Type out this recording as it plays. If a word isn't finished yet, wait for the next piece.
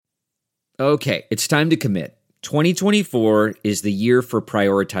Okay, it's time to commit. 2024 is the year for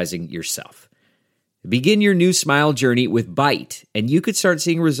prioritizing yourself. Begin your new smile journey with Byte, and you could start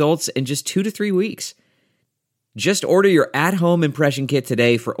seeing results in just 2 to 3 weeks. Just order your at-home impression kit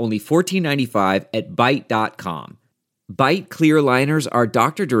today for only $14.95 at Byte.com. Byte clear liners are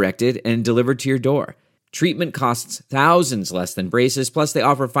doctor-directed and delivered to your door. Treatment costs thousands less than braces, plus they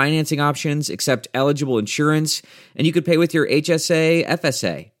offer financing options, accept eligible insurance, and you could pay with your HSA,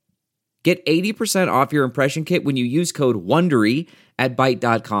 FSA. Get 80% off your impression kit when you use code WONDERY at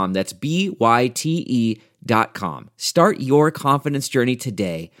Byte.com. That's BYTE.com. Start your confidence journey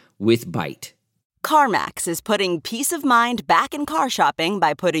today with Byte. CarMax is putting peace of mind back in car shopping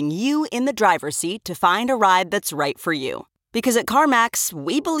by putting you in the driver's seat to find a ride that's right for you. Because at CarMax,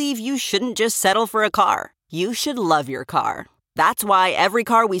 we believe you shouldn't just settle for a car. You should love your car. That's why every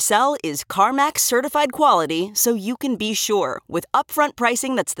car we sell is CarMax certified quality, so you can be sure with upfront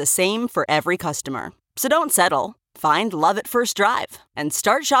pricing that's the same for every customer. So don't settle. Find love at first drive and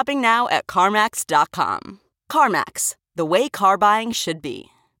start shopping now at CarMax.com. CarMax, the way car buying should be.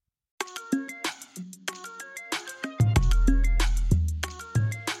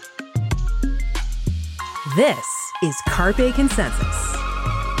 This is Carpe Consensus.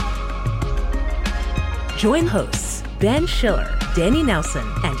 Join hosts Ben Schiller, Danny Nelson,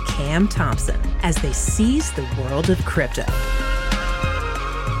 and Cam Thompson as they seize the world of crypto.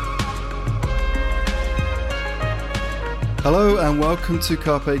 Hello and welcome to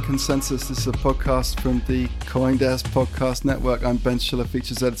Carpe Consensus. This is a podcast from the CoinDesk Podcast Network. I'm Ben Schiller,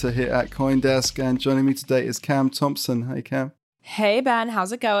 features editor here at CoinDesk, and joining me today is Cam Thompson. Hey, Cam. Hey, Ben.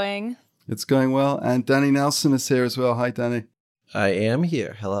 How's it going? It's going well. And Danny Nelson is here as well. Hi, Danny. I am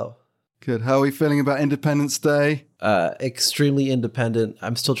here. Hello. Good. How are we feeling about Independence Day? Extremely independent.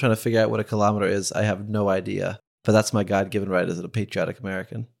 I'm still trying to figure out what a kilometer is. I have no idea. But that's my God-given right as a patriotic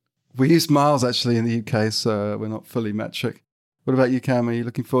American. We use miles, actually, in the UK, so we're not fully metric. What about you, Cam? Are you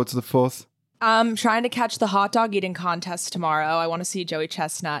looking forward to the 4th? I'm trying to catch the hot dog eating contest tomorrow. I want to see Joey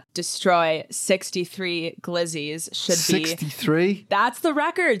Chestnut destroy 63 glizzies. 63? That's the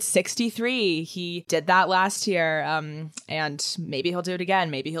record, 63. He did that last year, and maybe he'll do it again.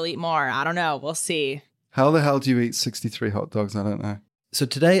 Maybe he'll eat more. I don't know. We'll see. How the hell do you eat 63 hot dogs? I don't know. So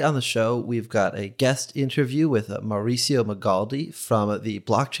today on the show, we've got a guest interview with Mauricio Magaldi from the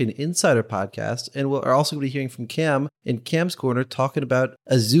Blockchain Insider podcast. And we're also going to be hearing from Cam in Cam's Corner talking about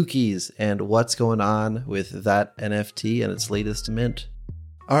Azukis and what's going on with that NFT and its latest mint.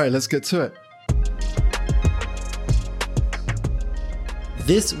 All right, let's get to it.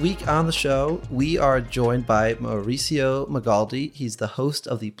 This week on the show, we are joined by Mauricio Magaldi. He's the host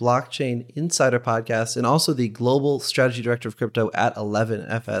of the Blockchain Insider podcast and also the Global Strategy Director of Crypto at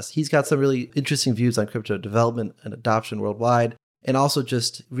 11FS. He's got some really interesting views on crypto development and adoption worldwide, and also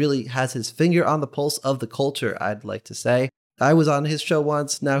just really has his finger on the pulse of the culture, I'd like to say. I was on his show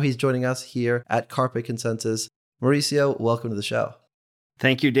once. Now he's joining us here at Carpe Consensus. Mauricio, welcome to the show.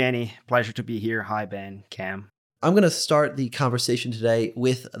 Thank you, Danny. Pleasure to be here. Hi, Ben, Cam. I'm going to start the conversation today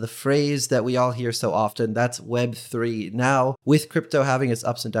with the phrase that we all hear so often, that's Web3. Now, with crypto having its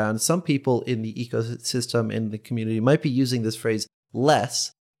ups and downs, some people in the ecosystem, in the community, might be using this phrase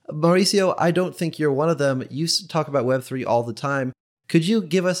less. Mauricio, I don't think you're one of them. You talk about Web3 all the time. Could you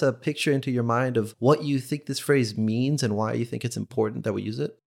give us a picture into your mind of what you think this phrase means and why you think it's important that we use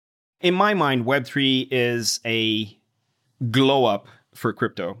it? In my mind, Web3 is a glow up for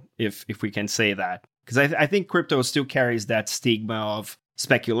crypto, if we can say that. Because I think crypto still carries that stigma of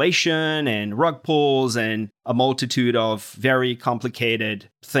speculation and rug pulls and a multitude of very complicated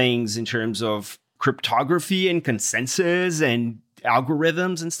things in terms of cryptography and consensus and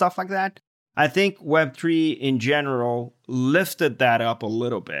algorithms and stuff like that. I think Web3 in general lifted that up a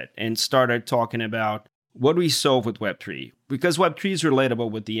little bit and started talking about what do we solve with Web3? Because Web3 is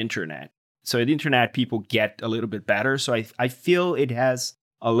relatable with the internet. So the internet people get a little bit better. So I feel it has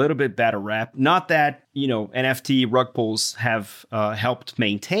a little bit better rep. Not that, NFT rug pulls have helped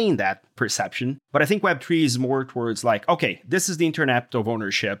maintain that perception, but I think Web3 is more towards like, okay, this is the internet of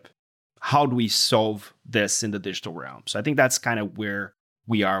ownership. How do we solve this in the digital realm? So I think that's kind of where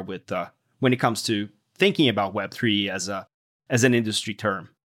we are with when it comes to thinking about Web3 as an industry term.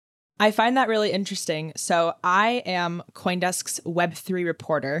 I find that really interesting. So I am CoinDesk's Web3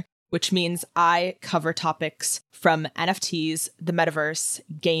 reporter, which means I cover topics from NFTs, the metaverse,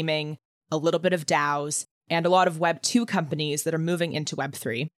 gaming, a little bit of DAOs, and a lot of Web 2 companies that are moving into Web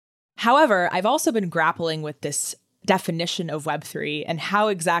 3. However, I've also been grappling with this definition of Web 3 and how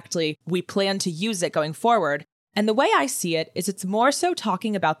exactly we plan to use it going forward. And the way I see it is it's more so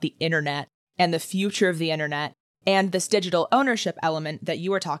talking about the internet and the future of the internet and this digital ownership element that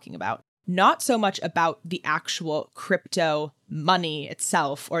you were talking about. not so much about the actual crypto money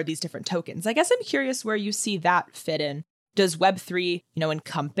itself or these different tokens. I guess I'm curious where you see that fit in. Does Web3,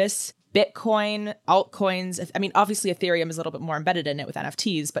 encompass Bitcoin, altcoins? I mean, obviously Ethereum is a little bit more embedded in it with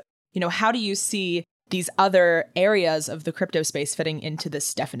NFTs, but, how do you see these other areas of the crypto space fitting into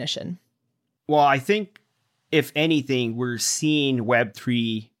this definition? Well, I think if anything, we're seeing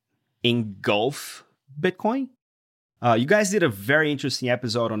Web3 engulf Bitcoin. You guys did a very interesting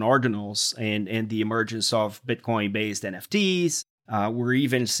episode on ordinals and the emergence of Bitcoin-based NFTs. We're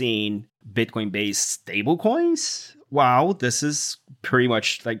even seeing Bitcoin-based stablecoins. Wow, this is pretty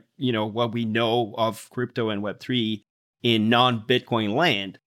much like, what we know of crypto and Web3 in non-Bitcoin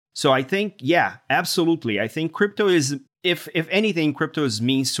land. So I think, yeah, absolutely. I think crypto is, if anything, crypto is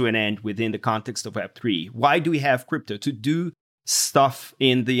means to an end within the context of Web3. Why do we have crypto? To do stuff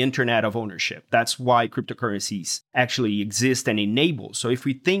in the internet of ownership. That's why cryptocurrencies actually exist and enable. So if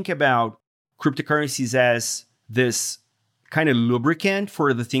we think about cryptocurrencies as this kind of lubricant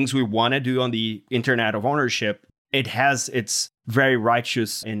for the things we want to do on the internet of ownership, it has its very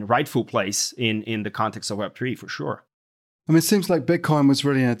righteous and rightful place in the context of Web3 for sure. I mean, it seems like Bitcoin was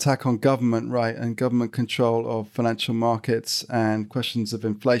really an attack on government, right? And government control of financial markets and questions of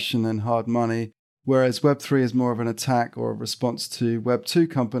inflation and hard money. Whereas Web3 is more of an attack or a response to Web2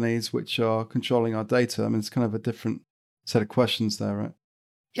 companies, which are controlling our data. I mean, it's kind of a different set of questions there, right?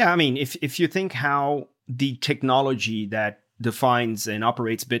 Yeah, I mean, if you think how the technology that defines and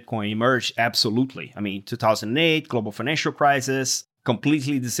operates Bitcoin emerged, absolutely. I mean, 2008, global financial crisis,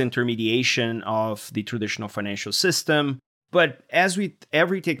 completely disintermediation of the traditional financial system. But as with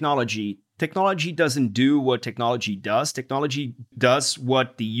every technology doesn't do what technology does. Technology does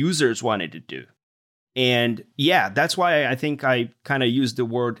what the users want it to do. And yeah, that's why I think I kind of used the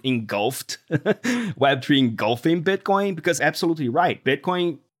word engulfed, Web3 engulfing Bitcoin, because absolutely right.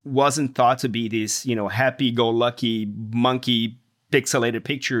 Bitcoin wasn't thought to be this, happy-go-lucky, monkey, pixelated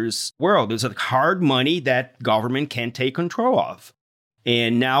pictures world. There's a hard money that government can take control of.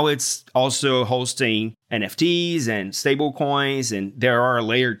 And now it's also hosting NFTs and stable coins. And there are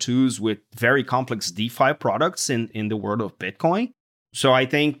layer twos with very complex DeFi products in the world of Bitcoin. So I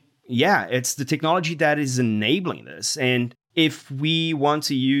think, yeah, it's the technology that is enabling this. And if we want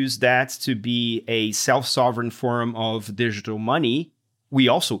to use that to be a self-sovereign form of digital money, we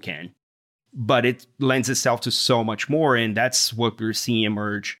also can. But it lends itself to so much more. And that's what we're seeing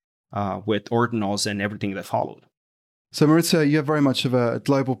emerge with ordinals and everything that followed. So Maurizio, you have very much of a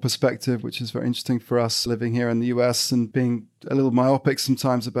global perspective, which is very interesting for us living here in the US and being a little myopic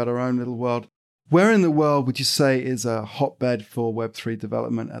sometimes about our own little world. Where in the world would you say is a hotbed for Web3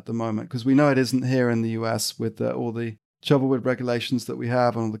 development at the moment? Because we know it isn't here in the US with all the trouble with regulations that we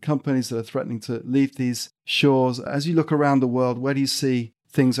have and all the companies that are threatening to leave these shores. As you look around the world, where do you see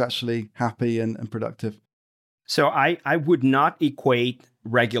things actually happy and productive? So I would not equate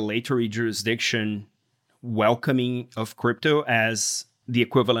regulatory jurisdiction welcoming of crypto as the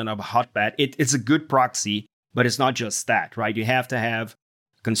equivalent of a hotbed. It's a good proxy, but it's not just that, right? You have to have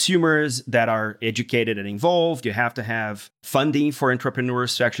consumers that are educated and involved. You have to have funding for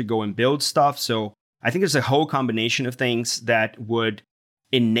entrepreneurs to actually go and build stuff. So I think there's a whole combination of things that would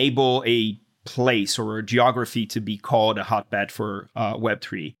enable a place or a geography to be called a hotbed for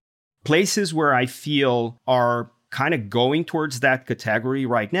Web3. Places where I feel are kind of going towards that category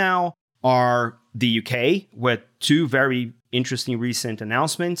right now are the UK, with two very interesting recent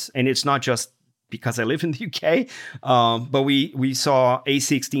announcements. And it's not just because I live in the UK, but we saw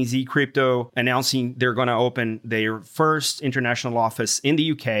A16Z Crypto announcing they're going to open their first international office in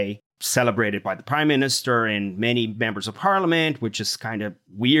the UK, celebrated by the Prime Minister and many members of Parliament, which is kind of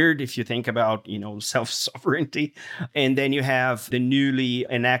weird if you think about, self-sovereignty. And then you have the newly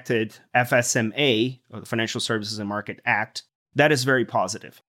enacted FSMA, or the Financial Services and Market Act. That is very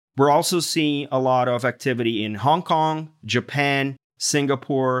positive. We're also seeing a lot of activity in Hong Kong, Japan,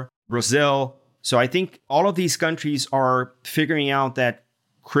 Singapore, Brazil. So I think all of these countries are figuring out that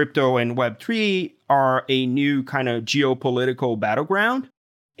crypto and Web3 are a new kind of geopolitical battleground.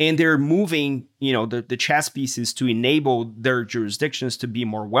 And they're moving, the chess pieces to enable their jurisdictions to be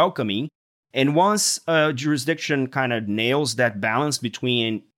more welcoming. And once a jurisdiction kind of nails that balance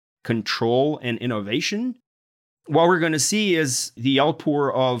between control and innovation, what we're going to see is the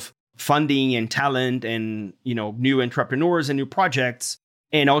outpour of funding and talent and, new entrepreneurs and new projects,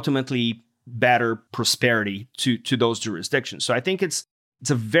 and ultimately better prosperity to those jurisdictions. So I think it's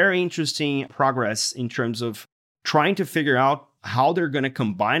a very interesting progress in terms of trying to figure out how they're going to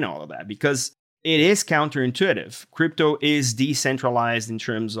combine all of that, because it is counterintuitive. Crypto is decentralized in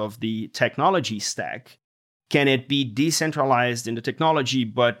terms of the technology stack. Can it be decentralized in the technology,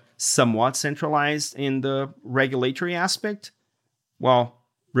 but somewhat centralized in the regulatory aspect? Well,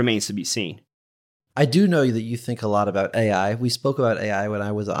 remains to be seen. I do know that you think a lot about AI. We spoke about AI when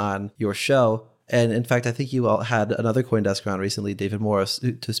I was on your show. And in fact, I think you all had another CoinDesk round recently, David Morris,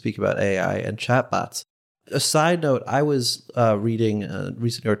 to speak about AI and chatbots. A side note, I was reading a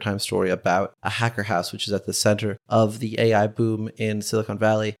recent New York Times story about a hacker house, which is at the center of the AI boom in Silicon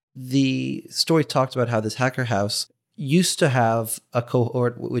Valley. The story talked about how this hacker house used to have a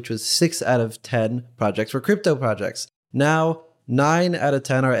cohort which was 6 out of 10 projects were crypto projects. Now, 9 out of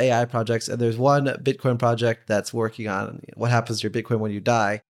 10 are AI projects, and there's one Bitcoin project that's working on what happens to your Bitcoin when you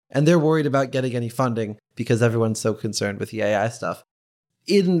die. And they're worried about getting any funding because everyone's so concerned with the AI stuff.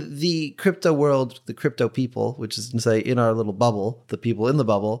 In the crypto world, the crypto people, which is to say in our little bubble, the people in the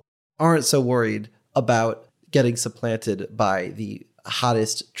bubble, aren't so worried about getting supplanted by the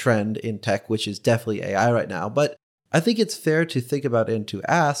hottest trend in tech, which is definitely AI right now. But I think it's fair to think about and to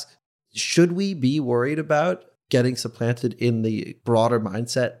ask, should we be worried about getting supplanted in the broader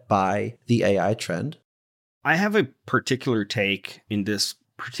mindset by the AI trend? I have a particular take in this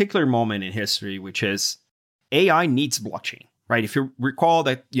particular moment in history, which is AI needs blockchain, right? If you recall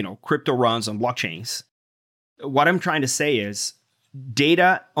that, crypto runs on blockchains, what I'm trying to say is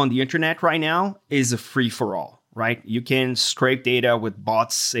data on the internet right now is a free for all, right? You can scrape data with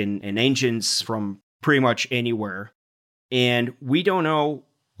bots and engines from pretty much anywhere. And we don't know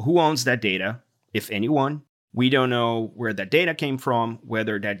who owns that data, if anyone. We don't know where that data came from,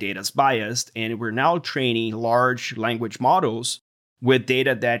 whether that data is biased. And we're now training large language models with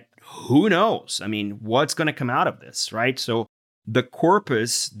data that who knows? I mean, what's going to come out of this, right? So the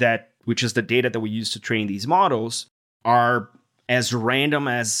corpus which is the data that we use to train these models, are as random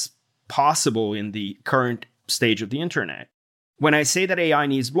as possible in the current stage of the internet. When I say that AI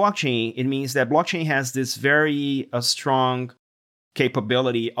needs blockchain, it means that blockchain has this very strong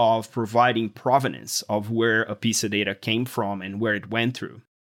capability of providing provenance of where a piece of data came from and where it went through,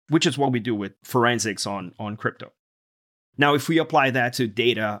 which is what we do with forensics on crypto. Now, if we apply that to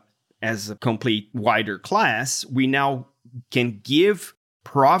data as a complete wider class, we now can give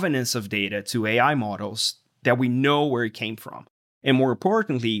provenance of data to AI models that we know where it came from. And more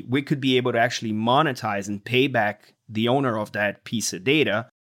importantly, we could be able to actually monetize and pay back the owner of that piece of data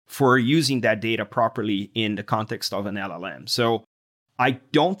for using that data properly in the context of an LLM. So I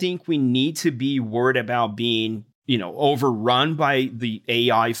don't think we need to be worried about being, overrun by the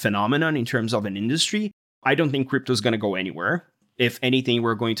AI phenomenon in terms of an industry. I don't think crypto is going to go anywhere. If anything,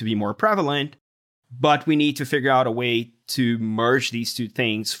 we're going to be more prevalent, but we need to figure out a way to merge these two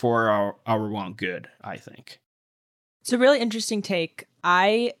things for our own good, I think. It's a really interesting take.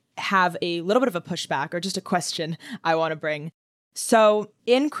 I have a little bit of a pushback or just a question I want to bring. So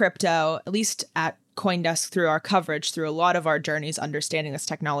in crypto, at least at CoinDesk, through our coverage, through a lot of our journeys understanding this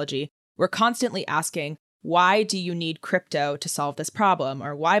technology, we're constantly asking, why do you need crypto to solve this problem?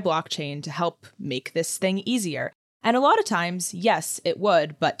 Or why blockchain to help make this thing easier? And a lot of times, yes, it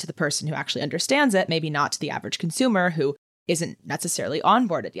would, but to the person who actually understands it, maybe not to the average consumer who isn't necessarily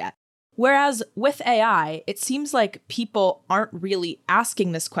onboarded yet. Whereas with AI, it seems like people aren't really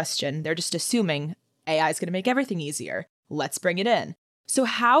asking this question. They're just assuming AI is going to make everything easier. Let's bring it in. So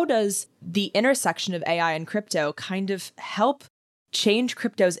how does the intersection of AI and crypto kind of help change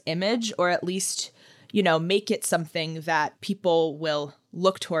crypto's image, or at least, make it something that people will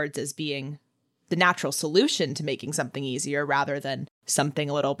look towards as being the natural solution to making something easier rather than something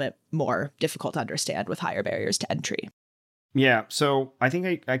a little bit more difficult to understand with higher barriers to entry? Yeah, so I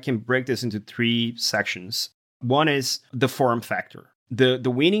think I can break this into 3 sections. One is the form factor. The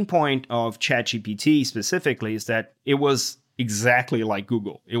winning point of ChatGPT specifically is that it was exactly like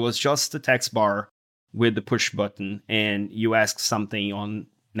Google. It was just a text bar with the push button, and you ask something on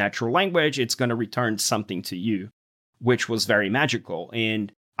natural language, it's going to return something to you, which was very magical.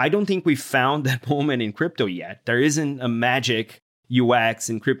 And I don't think we found that moment in crypto yet. There isn't a magic UX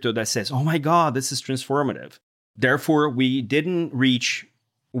in crypto that says, oh my God, this is transformative. Therefore, we didn't reach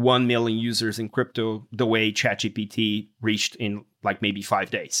 1 million users in crypto the way ChatGPT reached in like maybe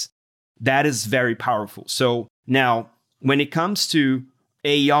 5 days. That is very powerful. So now, when it comes to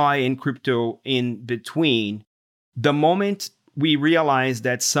AI and crypto in between, the moment we realize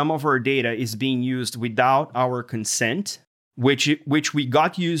that some of our data is being used without our consent, which we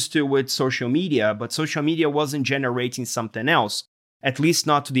got used to with social media, but social media wasn't generating something else, at least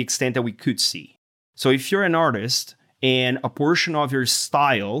not to the extent that we could see. So if you're an artist and a portion of your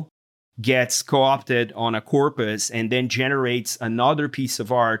style gets co-opted on a corpus and then generates another piece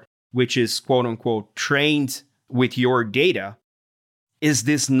of art, which is quote unquote trained with your data, is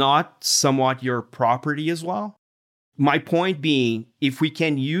this not somewhat your property as well? My point being, if we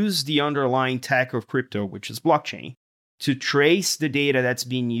can use the underlying tech of crypto, which is blockchain, to trace the data that's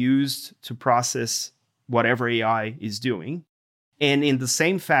being used to process whatever AI is doing, and in the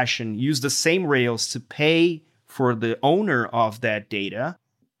same fashion, use the same rails to pay for the owner of that data,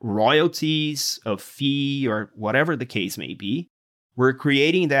 royalties, a fee, or whatever the case may be, we're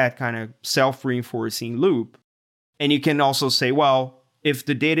creating that kind of self-reinforcing loop. And you can also say, well, if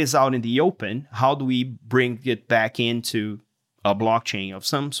the data is out in the open, how do we bring it back into a blockchain of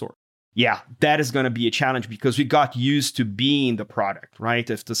some sort? Yeah, that is going to be a challenge because we got used to being the product, right?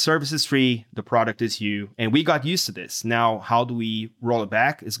 If the service is free, the product is you, and we got used to this. Now, how do we roll it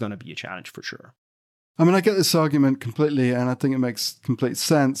back is going to be a challenge for sure. I mean, I get this argument completely, and I think it makes complete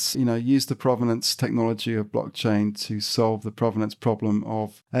sense. Use the provenance technology of blockchain to solve the provenance problem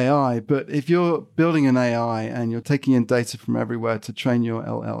of AI. But if you're building an AI and you're taking in data from everywhere to train your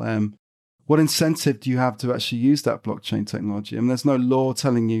LLM, what incentive do you have to actually use that blockchain technology? I mean, there's no law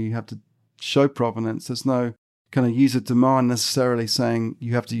telling you have to show provenance. There's no kind of user demand necessarily saying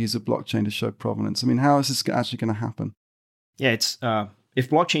you have to use a blockchain to show provenance. I mean, how is this actually going to happen? Yeah, it's if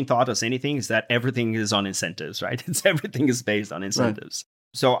blockchain taught us anything, is that everything is on incentives, right? Everything is based on incentives.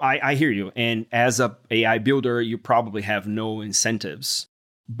 Right. So I hear you. And as a AI builder, you probably have no incentives.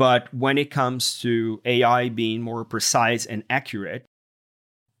 But when it comes to AI being more precise and accurate,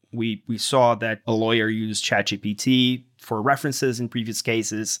 we saw that a lawyer used ChatGPT for references in previous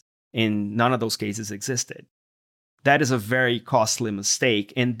cases, and none of those cases existed. That is a very costly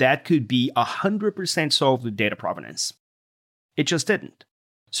mistake, and that could be 100% solved with data provenance. It just didn't.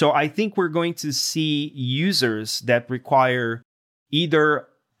 So I think we're going to see users that require either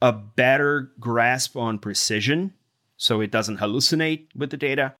a better grasp on precision, so it doesn't hallucinate with the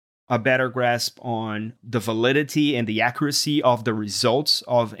data, a better grasp on the validity and the accuracy of the results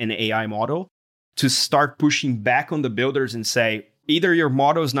of an AI model, to start pushing back on the builders and say, either your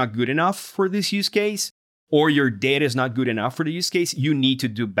model is not good enough for this use case, or your data is not good enough for the use case. You need to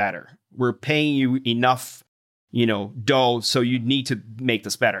do better. We're paying you enough, dough, so you need to make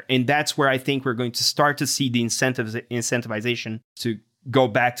this better. And that's where I think we're going to start to see the incentivization to go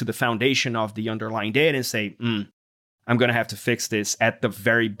back to the foundation of the underlying data and say, I'm going to have to fix this at the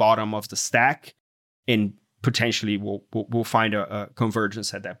very bottom of the stack, and potentially we'll find a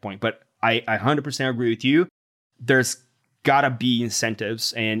convergence at that point. But I 100% agree with you. There's gotta be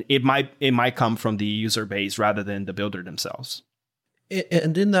incentives, and it might come from the user base rather than the builder themselves.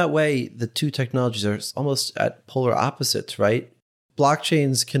 And in that way, the two technologies are almost at polar opposites, right?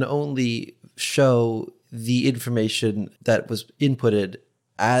 Blockchains can only show the information that was inputted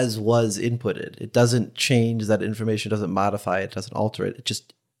as was inputted. It doesn't change that information, doesn't modify it, doesn't alter it. It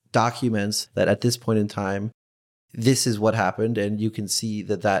just documents that at this point in time, this is what happened, and you can see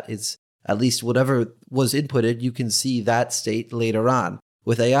that is at least whatever was inputted, you can see that state later on.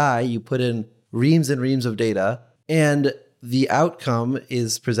 With AI, you put in reams and reams of data, and the outcome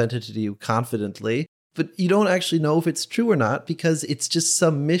is presented to you confidently, but you don't actually know if it's true or not because it's just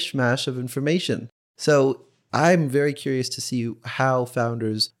some mishmash of information. So I'm very curious to see how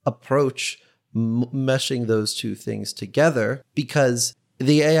founders approach meshing those two things together, because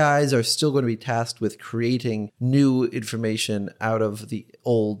the AIs are still going to be tasked with creating new information out of the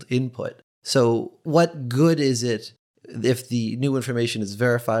old input. So what good is it if the new information is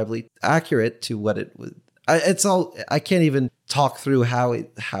verifiably accurate to what it was? I can't even talk through how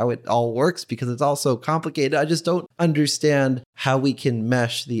it all works because it's all so complicated. I just don't understand how we can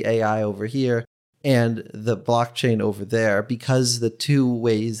mesh the AI over here and the blockchain over there, because the two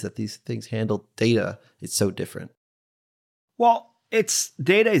ways that these things handle data is so different. Well,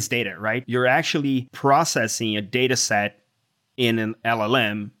 data is data, right? You're actually processing a data set in an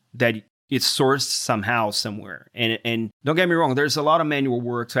LLM that it's sourced somehow somewhere. And don't get me wrong, there's a lot of manual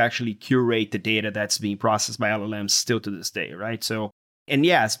work to actually curate the data that's being processed by LLMs still to this day, right? So, and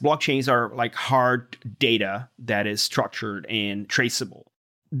yes, blockchains are like hard data that is structured and traceable.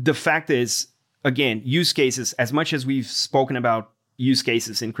 The fact is, again, use cases, as much as we've spoken about use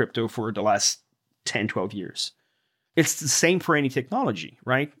cases in crypto for the last 10, 12 years, it's the same for any technology,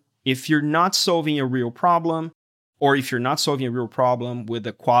 right? If you're not solving a real problem, or if you're not solving a real problem with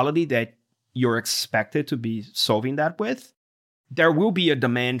the quality that you're expected to be solving that with, there will be a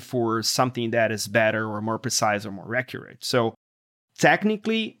demand for something that is better or more precise or more accurate. So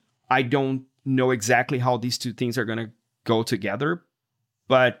technically, I don't know exactly how these two things are going to go together.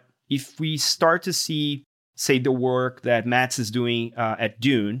 But if we start to see, say, the work that Mats is doing at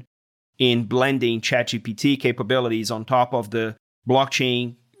Dune in blending ChatGPT capabilities on top of the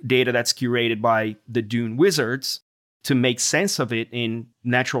blockchain data that's curated by the Dune wizards, to make sense of it in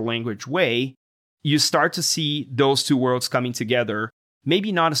natural language way, you start to see those two worlds coming together,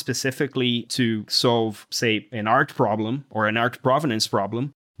 maybe not specifically to solve, say, an art problem or an art provenance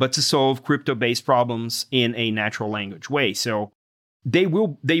problem, but to solve crypto-based problems in a natural language way. So they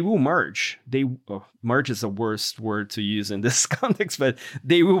will merge. Merge is the worst word to use in this context, but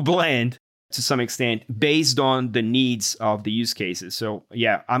they will blend to some extent based on the needs of the use cases. So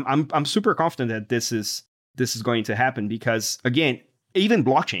yeah, I'm super confident that this is going to happen because, again, even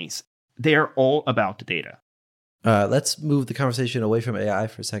blockchains, they are all about the data. Let's move the conversation away from AI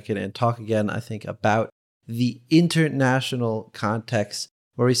for a second and talk again, I think, about the international context.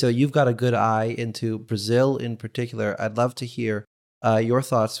 Mauricio, you've got a good eye into Brazil in particular. I'd love to hear your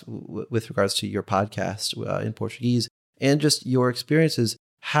thoughts with regards to your podcast in Portuguese and just your experiences.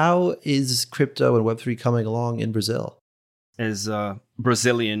 How is crypto and Web3 coming along in Brazil? As a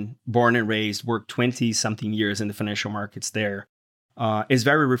Brazilian, born and raised, worked 20-something years in the financial markets there, it's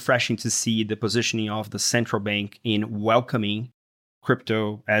very refreshing to see the positioning of the central bank in welcoming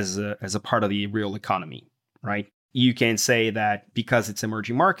crypto as a part of the real economy, right? You can say that because it's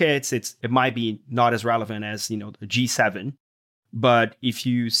emerging markets, it might be not as relevant as, the G7. But if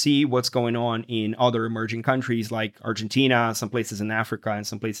you see what's going on in other emerging countries like Argentina, some places in Africa, and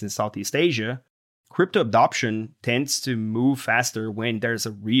some places in Southeast Asia, crypto adoption tends to move faster when there's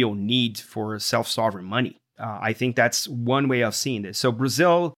a real need for self-sovereign money. I think that's one way of seeing this. So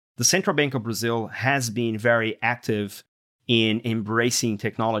Brazil, the Central Bank of Brazil has been very active in embracing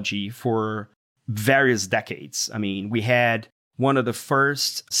technology for various decades. I mean, we had one of the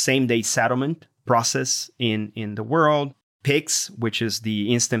first same-day settlement process in the world. Pix, which is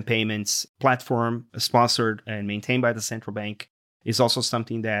the instant payments platform sponsored and maintained by the central bank, is also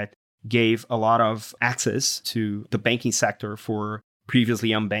something that gave a lot of access to the banking sector for previously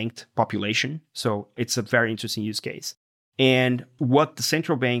unbanked population. So it's a very interesting use case. And what the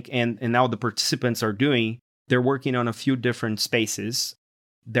central bank and now the participants are doing, they're working on a few different spaces.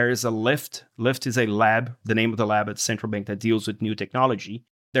 There is a Lift. Lift is a lab, the name of the lab at the central bank that deals with new technology.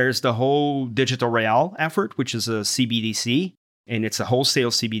 There's the whole Digital Real effort, which is a CBDC, and it's a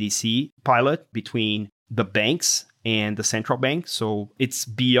wholesale CBDC pilot between the banks and the central bank. So it's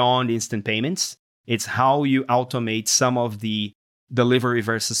beyond instant payments. It's how you automate some of the delivery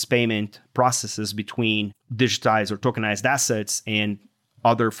versus payment processes between digitized or tokenized assets and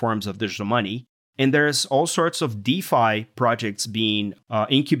other forms of digital money. And there's all sorts of DeFi projects being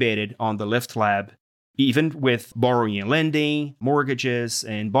incubated on the Lift Lab, even with borrowing and lending, mortgages,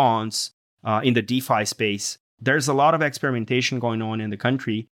 and bonds in the DeFi space. There's a lot of experimentation going on in the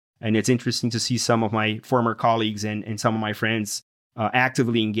country, and it's interesting to see some of my former colleagues and some of my friends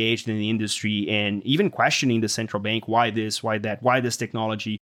actively engaged in the industry and even questioning the central bank, why this, why that, why this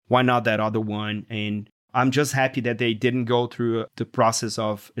technology, why not that other one. And I'm just happy that they didn't go through the process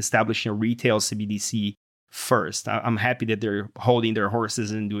of establishing a retail CBDC first. I'm happy that they're holding their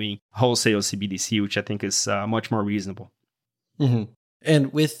horses and doing wholesale CBDC, which I think is much more reasonable. Mm-hmm.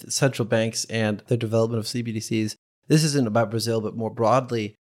 And with central banks and the development of CBDCs, this isn't about Brazil, but more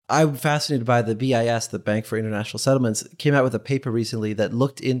broadly, I'm fascinated by the BIS, the Bank for International Settlements, came out with a paper recently that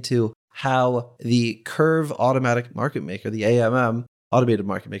looked into how the Curve automatic market maker, the AMM, automated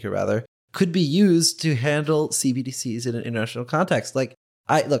market maker rather, could be used to handle CBDCs in an international context.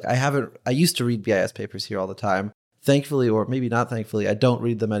 I used to read BIS papers here all the time. Thankfully, or maybe not thankfully, I don't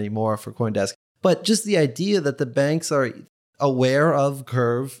read them anymore for CoinDesk. But just the idea that the banks are aware of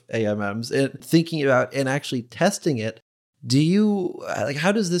Curve AMMs and thinking about and actually testing it,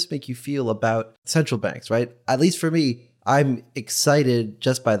 how does this make you feel about central banks, right? At least for me, I'm excited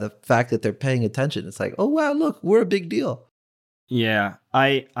just by the fact that they're paying attention. It's like, oh, wow, look, we're a big deal. Yeah,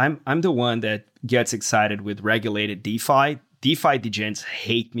 I'm the one that gets excited with regulated DeFi. DeFi degens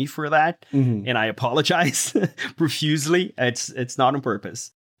hate me for that, and I apologize profusely. It's not on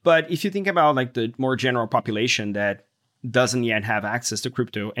purpose. But if you think about the more general population that doesn't yet have access to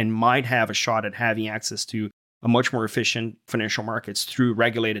crypto and might have a shot at having access to a much more efficient financial markets through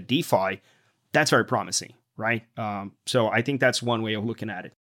regulated DeFi, that's very promising, right? So I think that's one way of looking at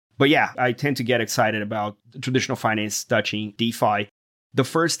it. But yeah, I tend to get excited about traditional finance touching DeFi. The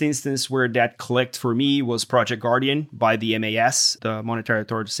first instance where that clicked for me was Project Guardian by the MAS, the Monetary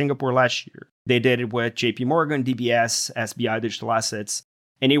Authority of Singapore, last year. They did it with JP Morgan, DBS, SBI Digital Assets,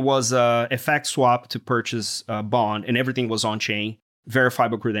 and it was a FX swap to purchase a bond, and everything was on-chain,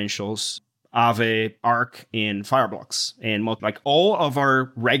 verifiable credentials, Aave, Arc, and Fireblocks. And all of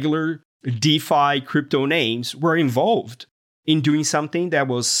our regular DeFi crypto names were involved in doing something that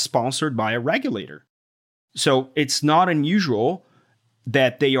was sponsored by a regulator. So it's not unusual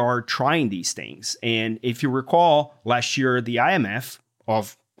that they are trying these things. And if you recall, last year, the IMF,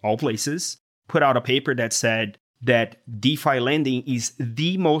 of all places, put out a paper that said that DeFi lending is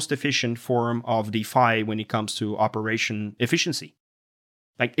the most efficient form of DeFi when it comes to operation efficiency.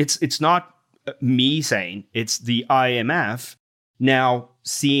 Like, it's not me saying, it's the IMF now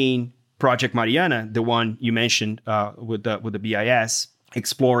seeing Project Mariana, the one you mentioned with the BIS,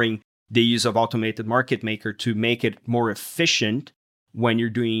 exploring the use of automated market maker to make it more efficient when you're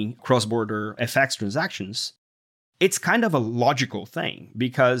doing cross-border FX transactions. It's kind of a logical thing,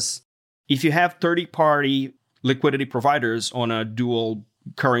 because if you have third-party liquidity providers on a dual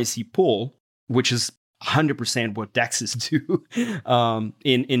currency pool, which is 100% what DEXs do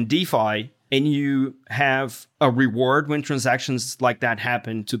in DeFi, and you have a reward when transactions like that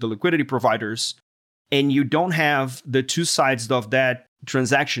happen to the liquidity providers, and you don't have the two sides of that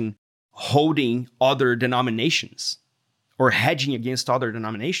transaction holding other denominations or hedging against other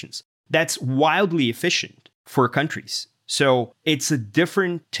denominations, that's wildly efficient for countries. So it's a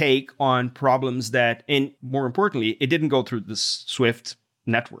different take on problems that, and more importantly, it didn't go through the SWIFT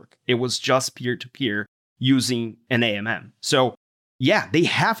network. It was just peer-to-peer using an AMM. So yeah, they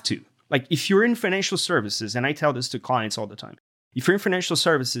have to. Like, if you're in financial services, and I tell this to clients all the time, if you're in financial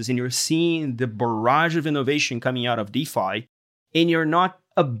services and you're seeing the barrage of innovation coming out of DeFi, and you're not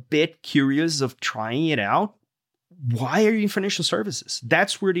a bit curious of trying it out, why are you in financial services?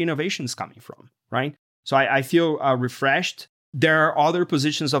 That's where the innovation is coming from, right? So I feel refreshed. There are other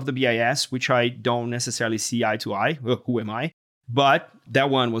positions of the BIS, which I don't necessarily see eye to eye. Well, who am I? But that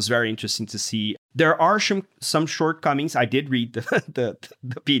one was very interesting to see. There are some shortcomings. I did read the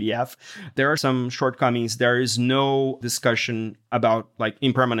PDF. There are some shortcomings. There is no discussion about like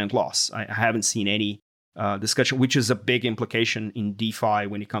impermanent loss. I haven't seen any discussion, which is a big implication in DeFi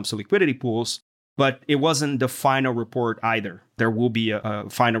when it comes to liquidity pools. But it wasn't the final report either. There will be a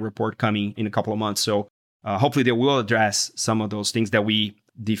final report coming in a couple of months. So hopefully they will address some of those things that we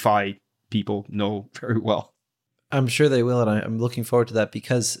DeFi people know very well. I'm sure they will, and I'm looking forward to that,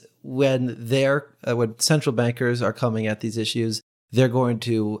 because when central bankers are coming at these issues, they're going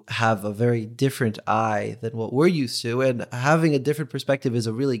to have a very different eye than what we're used to. And having a different perspective is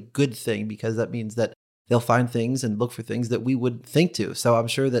a really good thing, because that means that they'll find things and look for things that we wouldn't think to. So I'm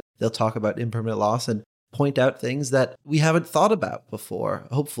sure that they'll talk about impermanent loss and point out things that we haven't thought about before,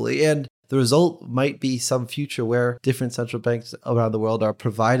 hopefully. And the result might be some future where different central banks around the world are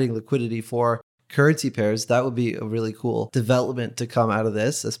providing liquidity for currency pairs. That would be a really cool development to come out of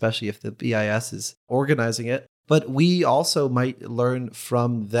this, especially if the BIS is organizing it. But we also might learn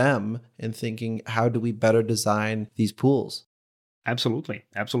from them in thinking, how do we better design these pools? Absolutely.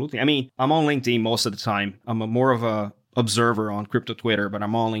 I mean, I'm on LinkedIn most of the time. I'm more of a observer on crypto Twitter, but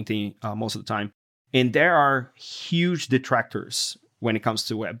I'm on LinkedIn most of the time. And there are huge detractors when it comes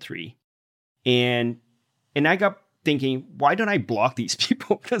to Web3. And I got thinking, why don't I block these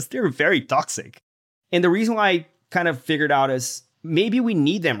people? Because they're very toxic. And the reason why I kind of figured out is maybe we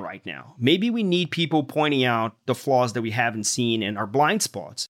need them right now. Maybe we need people pointing out the flaws that we haven't seen and our blind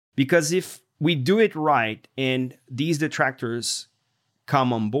spots. Because if we do it right and these detractors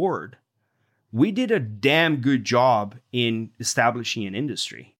come on board, we did a damn good job in establishing an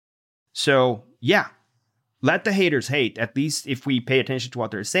industry. So yeah, let the haters hate. At least if we pay attention to what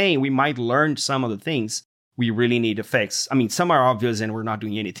they're saying, we might learn some of the things we really need to fix. I mean, some are obvious and we're not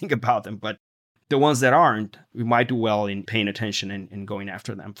doing anything about them, but the ones that aren't, we might do well in paying attention and going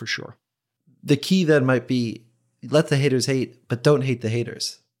after them for sure. The key then might be, let the haters hate, but don't hate the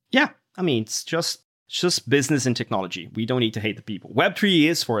haters. Yeah, I mean, it's just business and technology. We don't need to hate the people. Web3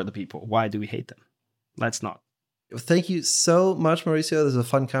 is for the people. Why do we hate them? Let's not. Thank you so much, Mauricio. This was a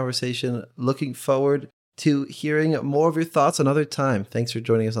fun conversation. Looking forward to hearing more of your thoughts another time. Thanks for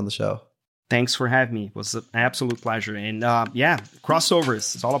joining us on the show. Thanks for having me. It was an absolute pleasure. And yeah,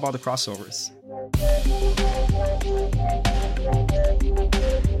 crossovers. It's all about the crossovers.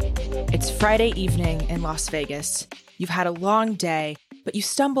 It's Friday evening in Las Vegas. You've had a long day, but you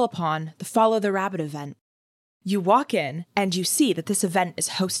stumble upon the Follow the Rabbit event. You walk in and you see that this event is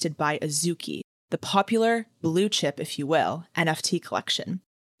hosted by Azuki, the popular blue chip, if you will, NFT collection.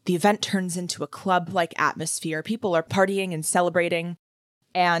 The event turns into a club-like atmosphere. People are partying and celebrating.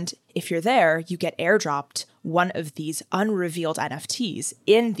 And if you're there, you get airdropped one of these unrevealed NFTs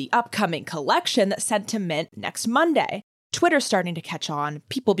in the upcoming collection that's set to mint next Monday. Twitter's starting to catch on.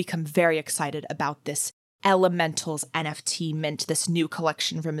 People become very excited about this Elementals NFT mint, this new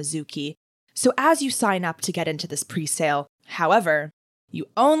collection from Azuki. So as you sign up to get into this pre-sale, however, you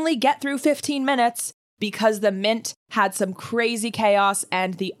only get through 15 minutes because the mint had some crazy chaos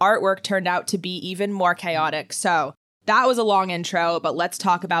and the artwork turned out to be even more chaotic. So that was a long intro, but let's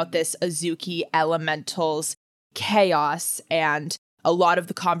talk about this Azuki Elementals chaos and a lot of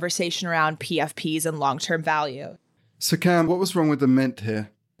the conversation around PFPs and long-term value. So Cam, what was wrong with the mint here?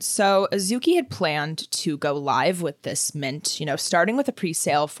 So Azuki had planned to go live with this mint, starting with a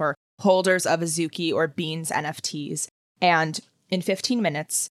pre-sale for holders of Azuki or Beans NFTs. And in 15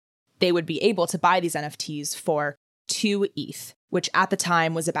 minutes, they would be able to buy these NFTs for 2 ETH, which at the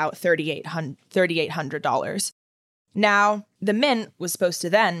time was about $3,800. Now, the mint was supposed to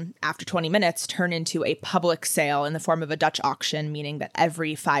then, after 20 minutes, turn into a public sale in the form of a Dutch auction, meaning that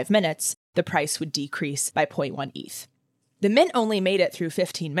every 5 minutes, the price would decrease by 0.1 ETH. The mint only made it through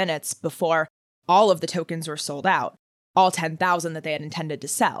 15 minutes before all of the tokens were sold out, all 10,000 that they had intended to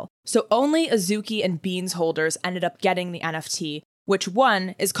sell. So only Azuki and Beans holders ended up getting the NFT, which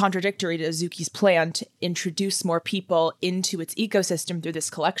one is contradictory to Azuki's plan to introduce more people into its ecosystem through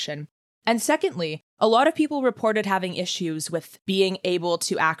this collection. And secondly, a lot of people reported having issues with being able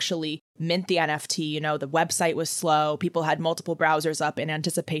to actually mint the NFT. The website was slow. People had multiple browsers up in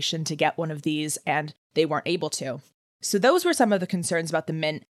anticipation to get one of these, and they weren't able to. So those were some of the concerns about the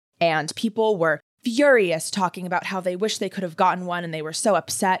mint, and people were furious talking about how they wish they could have gotten one and they were so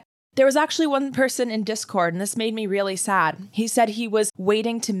upset. There was actually one person in Discord, and this made me really sad. He said he was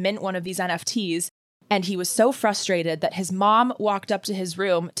waiting to mint one of these NFTs, and he was so frustrated that his mom walked up to his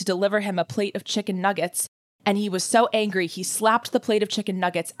room to deliver him a plate of chicken nuggets, and he was so angry he slapped the plate of chicken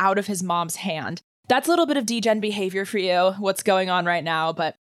nuggets out of his mom's hand. That's a little bit of degen behavior for you, what's going on right now,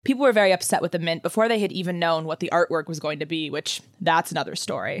 but people were very upset with the mint before they had even known what the artwork was going to be, which that's another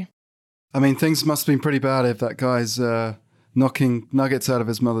story. I mean, things must have been pretty bad if that guy's knocking nuggets out of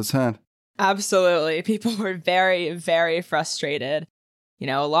his mother's hand. Absolutely. People were very, very frustrated.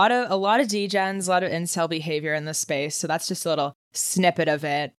 A lot of degens, a lot of incel behavior in this space. So that's just a little snippet of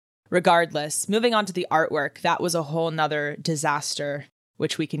it. Regardless, moving on to the artwork, that was a whole nother disaster,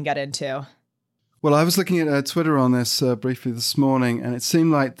 which we can get into. Well, I was looking at Twitter on this briefly this morning, and it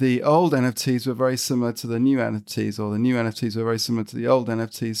seemed like the old NFTs were very similar to the new NFTs, or the new NFTs were very similar to the old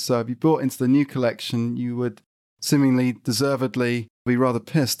NFTs. So if you bought into the new collection, you would seemingly deservedly be rather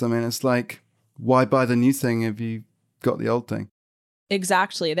pissed. I mean, it's like, why buy the new thing if you got the old thing?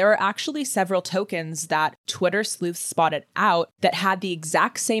 Exactly. There were actually several tokens that Twitter sleuths spotted out that had the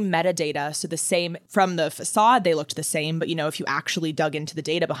exact same metadata. So the same from the facade, they looked the same. But, if you actually dug into the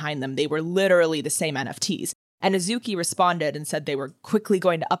data behind them, they were literally the same NFTs. And Azuki responded and said they were quickly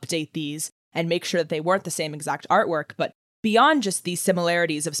going to update these and make sure that they weren't the same exact artwork. But beyond just these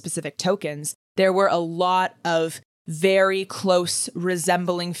similarities of specific tokens, there were a lot of very close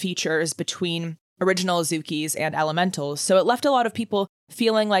resembling features between original Azukis and Elementals. So it left a lot of people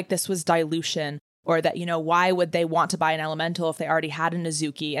feeling like this was dilution, or that, why would they want to buy an Elemental if they already had an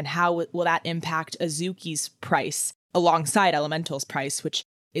Azuki, and how will that impact Azuki's price alongside Elemental's price, which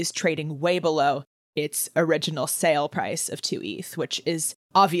is trading way below its original sale price of 2 ETH, which is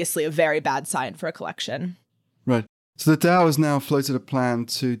obviously a very bad sign for a collection. Right. So the DAO has now floated a plan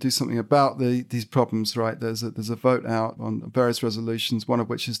to do something about these problems, right? There's a vote out on various resolutions, one of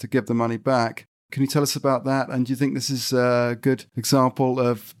which is to give the money back. Can you tell us about that? And do you think this is a good example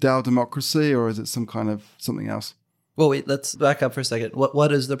of DAO democracy, or is it some kind of something else? Well, wait, let's back up for a second.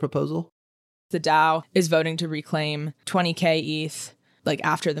 What is the proposal? The DAO is voting to reclaim 20K ETH,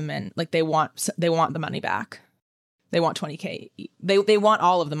 after the mint. They want the money back. They want 20K. They want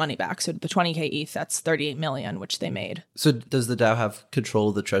all of the money back. So the 20K ETH, that's 38 million, which they made. So does the DAO have control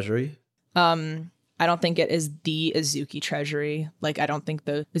of the treasury? I don't think it is the Azuki treasury. I don't think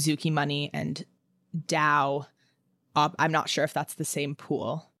the Azuki money and DAO, I'm not sure if that's the same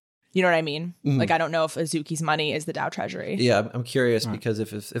pool. You know what I mean? Mm-hmm. I don't know if Azuki's money is the DAO treasury. Yeah, I'm curious because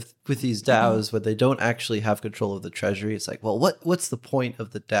if with these DAOs, when they don't actually have control of the treasury, it's like, well, what's the point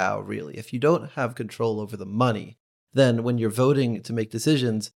of the DAO really? If you don't have control over the money, then when you're voting to make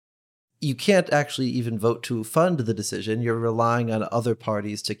decisions, you can't actually even vote to fund the decision. You're relying on other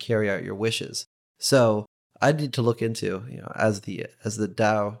parties to carry out your wishes. So I need to look into, as the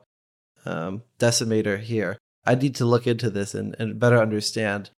DAO decimator here, I need to look into this and better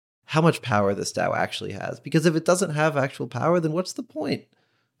understand how much power this DAO actually has. Because if it doesn't have actual power, then what's the point?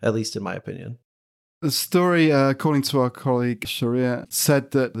 At least in my opinion. The story, according to our colleague Sharia,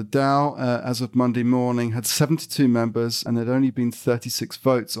 said that the DAO, as of Monday morning, had 72 members and there had only been 36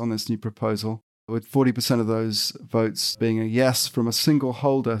 votes on this new proposal, with 40% of those votes being a yes from a single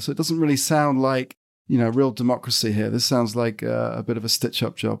holder. So it doesn't really sound like real democracy here. This sounds like a bit of a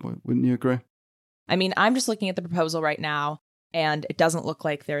stitch-up job. Wouldn't you agree? I mean, I'm just looking at the proposal right now, and it doesn't look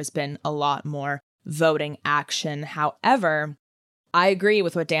like there's been a lot more voting action. However, I agree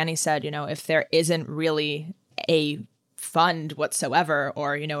with what Danny said. If there isn't really a fund whatsoever,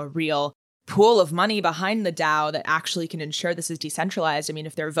 or, a real pool of money behind the DAO that actually can ensure this is decentralized. I mean,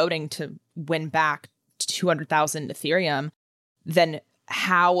 if they're voting to win back 200,000 Ethereum, then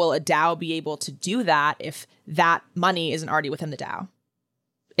how will a DAO be able to do that if that money isn't already within the DAO?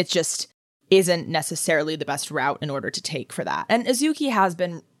 It just isn't necessarily the best route in order to take for that. And Azuki has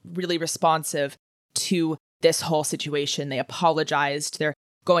been really responsive to this whole situation. They apologized. They're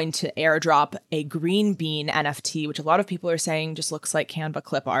going to airdrop a green bean NFT, which a lot of people are saying just looks like Canva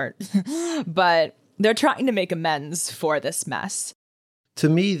clip art. But they're trying to make amends for this mess. To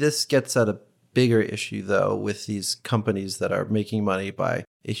me, this gets at a bigger issue, though, with these companies that are making money by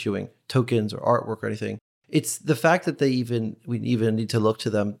issuing tokens or artwork or anything. It's the fact that we even need to look to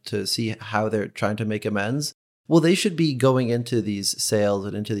them to see how they're trying to make amends. Well, they should be going into these sales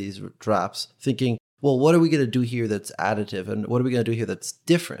and into these drops thinking, well, what are we going to do here that's additive? And what are we going to do here that's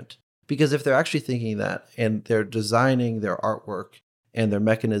different? Because if they're actually thinking that and they're designing their artwork and their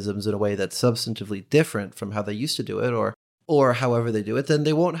mechanisms in a way that's substantively different from how they used to do it, or however they do it, then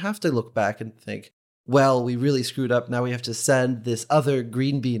they won't have to look back and think, well, we really screwed up. Now we have to send this other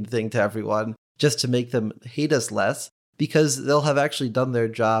green bean thing to everyone just to make them hate us less, because they'll have actually done their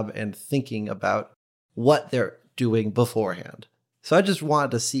job and thinking about what they're doing beforehand. So I just wanted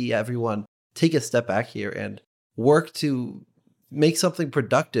to see everyone take a step back here and work to make something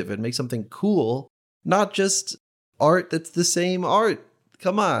productive and make something cool, not just art that's the same art.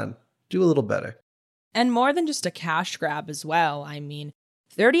 Come on, do a little better. And more than just a cash grab as well. I mean,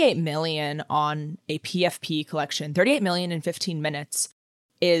 38 million on a PFP collection, 38 million in 15 minutes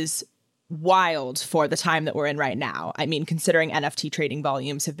is wild for the time that we're in right now. I mean, considering NFT trading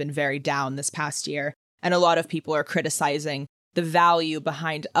volumes have been very down this past year, and a lot of people are criticizing the value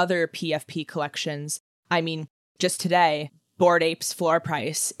behind other PFP collections. I mean, just today, Bored Ape's floor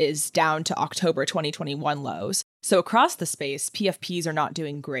price is down to October 2021 lows. So across the space, PFPs are not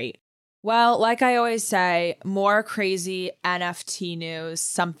doing great. Well, like I always say, more crazy NFT news,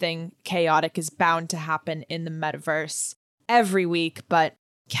 something chaotic is bound to happen in the metaverse every week, but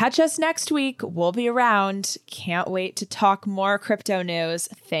catch us next week. We'll be around. Can't wait to talk more crypto news.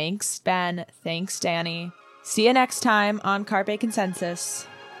 Thanks, Ben. Thanks, Danny. See you next time on Carpe Consensus.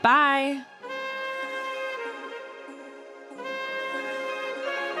 Bye.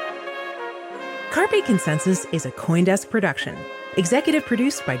 Carpe Consensus is a CoinDesk production. Executive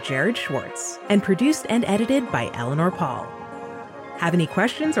produced by Jared Schwartz and produced and edited by Eleanor Paul. Have any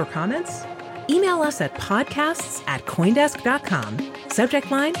questions or comments? Email us at podcasts@coindesk.com.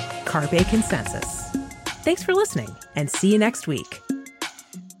 Subject line, Carpe Consensus. Thanks for listening and see you next week.